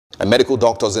And medical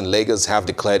doctors in Lagos have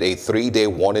declared a 3-day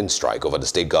warning strike over the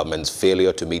state government's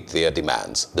failure to meet their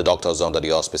demands. The doctors under the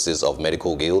auspices of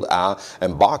Medical Guild are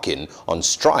embarking on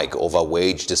strike over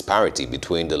wage disparity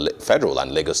between the federal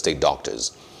and Lagos state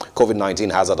doctors.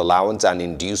 COVID-19 hazard allowance and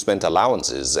inducement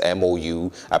allowances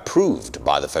MOU approved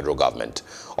by the federal government.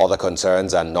 Other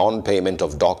concerns are non-payment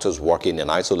of doctors working in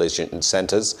isolation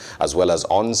centers, as well as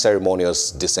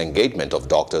unceremonious disengagement of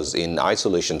doctors in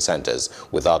isolation centers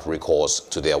without recourse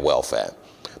to their welfare.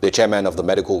 The chairman of the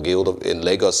Medical Guild in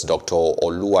Lagos, Dr.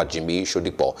 Oluwajimi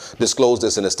Sodipo, disclosed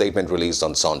this in a statement released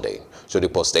on Sunday.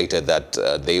 Sodipo stated that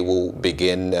they will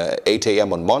begin 8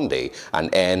 a.m. on Monday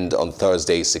and end on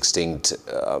Thursday, 16th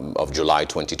of July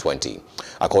 2020.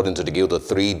 According to the Guild, the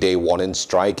 3-day warning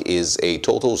strike is a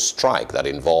total strike that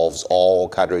involves all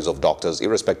cadres of doctors,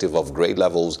 irrespective of grade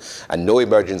levels, and no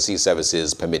emergency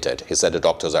services permitted. He said the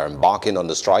doctors are embarking on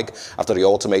the strike after the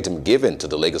ultimatum given to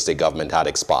the Lagos state government had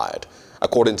expired.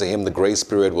 According to him, the grace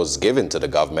period was given to the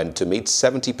government to meet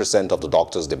 70% of the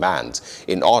doctors' demands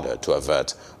in order to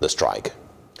avert the strike.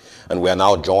 And we are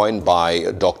now joined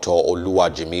by Dr.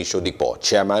 Oluwajimi Sodipo,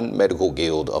 Chairman, Medical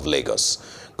Guild of Lagos.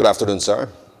 Good afternoon, sir.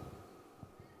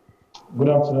 Good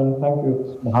afternoon. Thank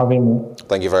you for having me.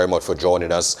 Thank you very much for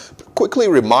joining us. Quickly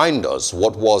remind us,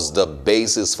 what was the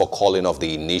basis for calling off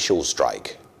the initial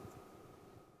strike?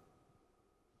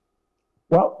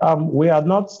 Well, we had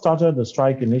not started the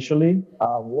strike initially.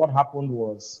 What happened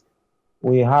was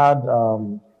we had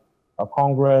a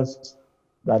Congress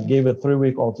that gave a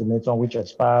 3-week ultimatum, which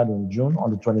expired in June,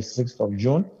 on the 26th of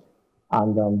June.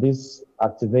 And this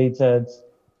activated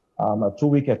a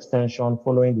 2-week extension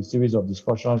following the series of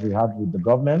discussions we had with the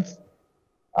government.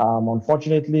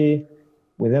 Unfortunately,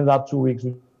 within that 2 weeks,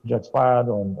 which expired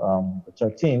on the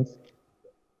 13th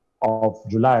of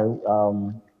July,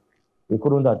 we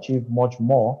couldn't achieve much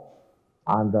more,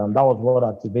 and that was what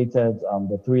activated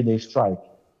the 3-day strike.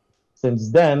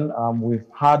 Since then, we've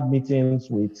had meetings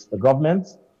with the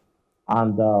government,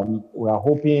 and we are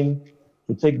hoping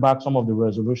to take back some of the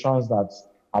resolutions that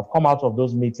have come out of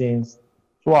those meetings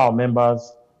to our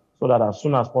members, so that as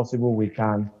soon as possible we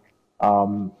can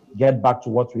get back to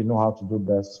what we know how to do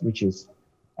best, which is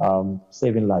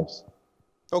saving lives.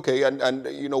 Okay, and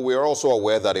you know, we're also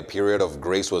aware that a period of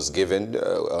grace was given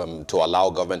to allow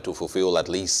government to fulfill at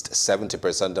least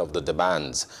 70% of the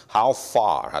demands. How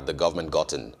far had the government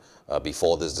gotten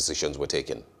before these decisions were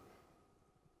taken?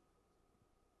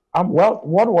 Well,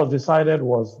 what was decided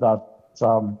was that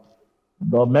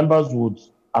the members would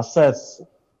assess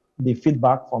the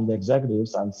feedback from the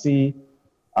executives and see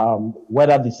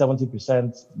whether the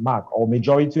 70% mark or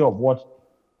majority of what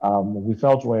we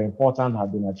felt were important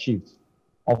had been achieved.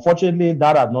 Unfortunately,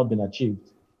 that had not been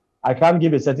achieved. I can't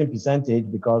give a certain percentage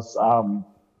because, you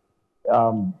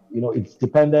know, it's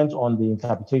dependent on the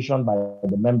interpretation by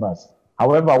the members.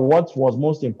 However, what was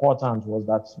most important was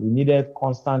that we needed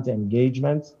constant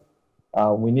engagement,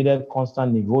 we needed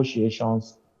constant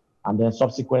negotiations, and then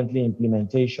subsequently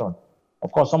implementation.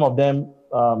 Of course, some of them,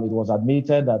 it was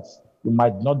admitted that we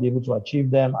might not be able to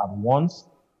achieve them at once,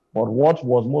 but what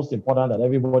was most important that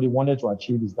everybody wanted to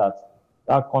achieve is that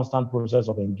that constant process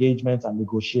of engagement and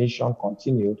negotiation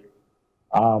continued.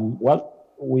 Well,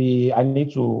 I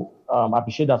need to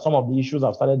appreciate that some of the issues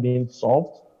have started being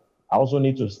solved. I also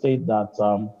need to state that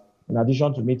in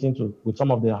addition to meeting with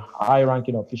some of the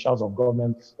high-ranking officials of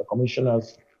government, the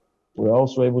commissioners, we were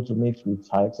also able to meet with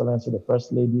Her Excellency, the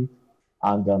First Lady,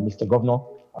 and Mr. Governor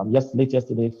late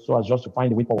yesterday, so as just to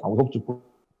find a way forward. And we hope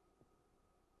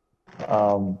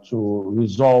to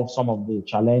resolve some of the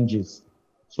challenges.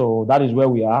 So that is where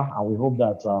we are, and we hope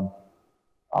that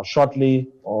shortly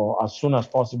or as soon as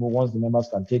possible, once the members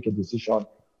can take a decision,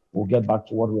 we'll get back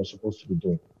to what we're supposed to be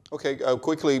doing. Okay,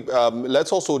 quickly,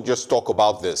 let's also just talk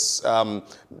about this. 2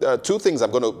 things I'm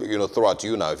going to throw at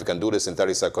you now. If you can do this in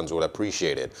 30 seconds, we'll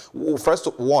appreciate it. First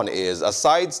one is,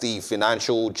 aside the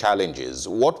financial challenges,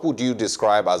 what would you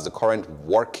describe as the current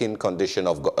working condition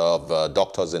of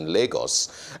doctors in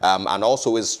Lagos? And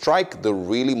also, is strike the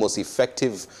really most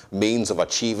effective means of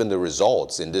achieving the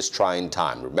results in this trying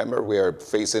time? Remember, we're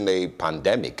facing a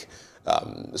pandemic.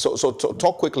 So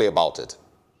talk quickly about it.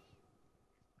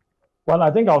 Well,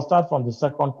 I think I'll start from the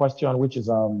second question, which is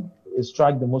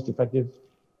strike the most effective?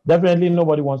 Definitely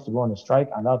nobody wants to go on a strike,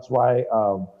 and that's why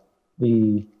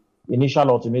the initial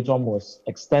ultimatum was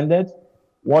extended.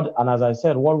 And as I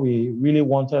said, what we really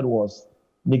wanted was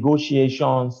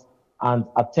negotiations and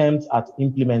attempts at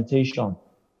implementation.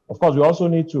 Of course, we also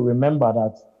need to remember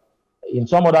that in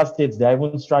some other states, there are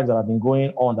even strikes that have been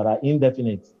going on that are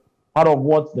indefinite. Part of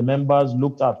what the members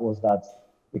looked at was that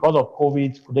because of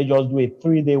COVID, could they just do a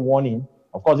 3-day warning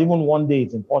Of course, even one day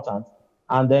is important.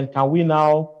 And then can we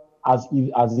now, as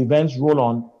events roll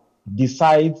on,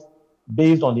 decide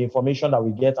based on the information that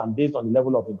we get and based on the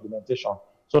level of implementation?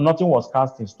 So nothing was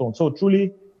cast in stone. So truly,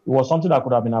 it was something that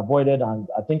could have been avoided. And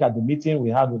I think at the meeting we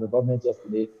had with the government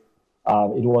yesterday,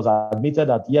 it was admitted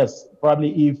that yes,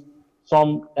 probably if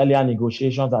some earlier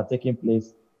negotiations are taking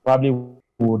place, probably we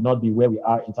would not be where we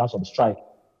are in terms of the strike.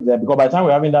 Because by the time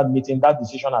we're having that meeting, that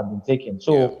decision had been taken.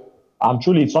 So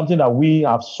truly, it's something that we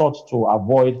have sought to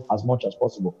avoid as much as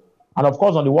possible. And of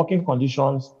course, on the working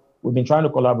conditions, we've been trying to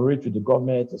collaborate with the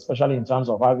government, especially in terms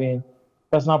of having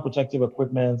personal protective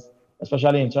equipment,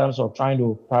 especially in terms of trying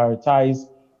to prioritize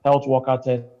health worker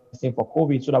testing for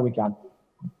COVID so that we can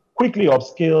quickly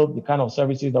upscale the kind of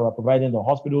services that we're providing in the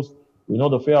hospitals. We know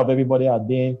the fear of everybody has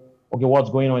been, okay, what's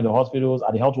going on in the hospitals?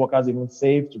 Are the health workers even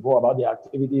safe to go about their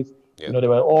activities? Yeah. You know, there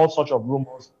were all sorts of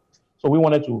rumors. So we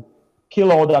wanted to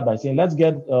kill all that by saying, let's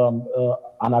get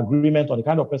an agreement on the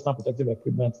kind of personal protective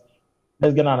equipment.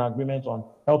 Let's get an agreement on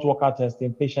health worker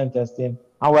testing, patient testing,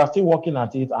 and we're still working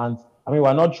at it. And I mean,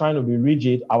 we're not trying to be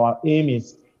rigid. Our aim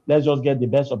is let's just get the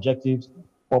best objectives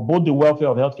for both the welfare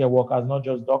of healthcare workers, not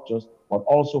just doctors, but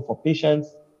also for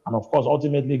patients. And of course,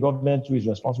 ultimately, government too is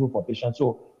responsible for patients.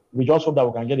 So we just hope that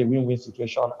we can get a win-win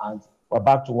situation and we're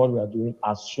back to what we are doing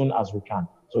as soon as we can.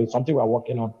 So it's something we're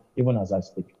working on even as I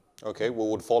speak. Okay, we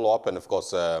would follow up and, of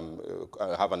course,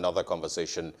 have another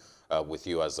conversation with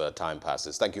you as time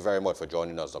passes. Thank you very much for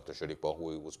joining us, Dr. Sodipo.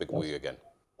 We will speak with you again.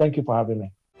 Thank you for having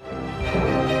me.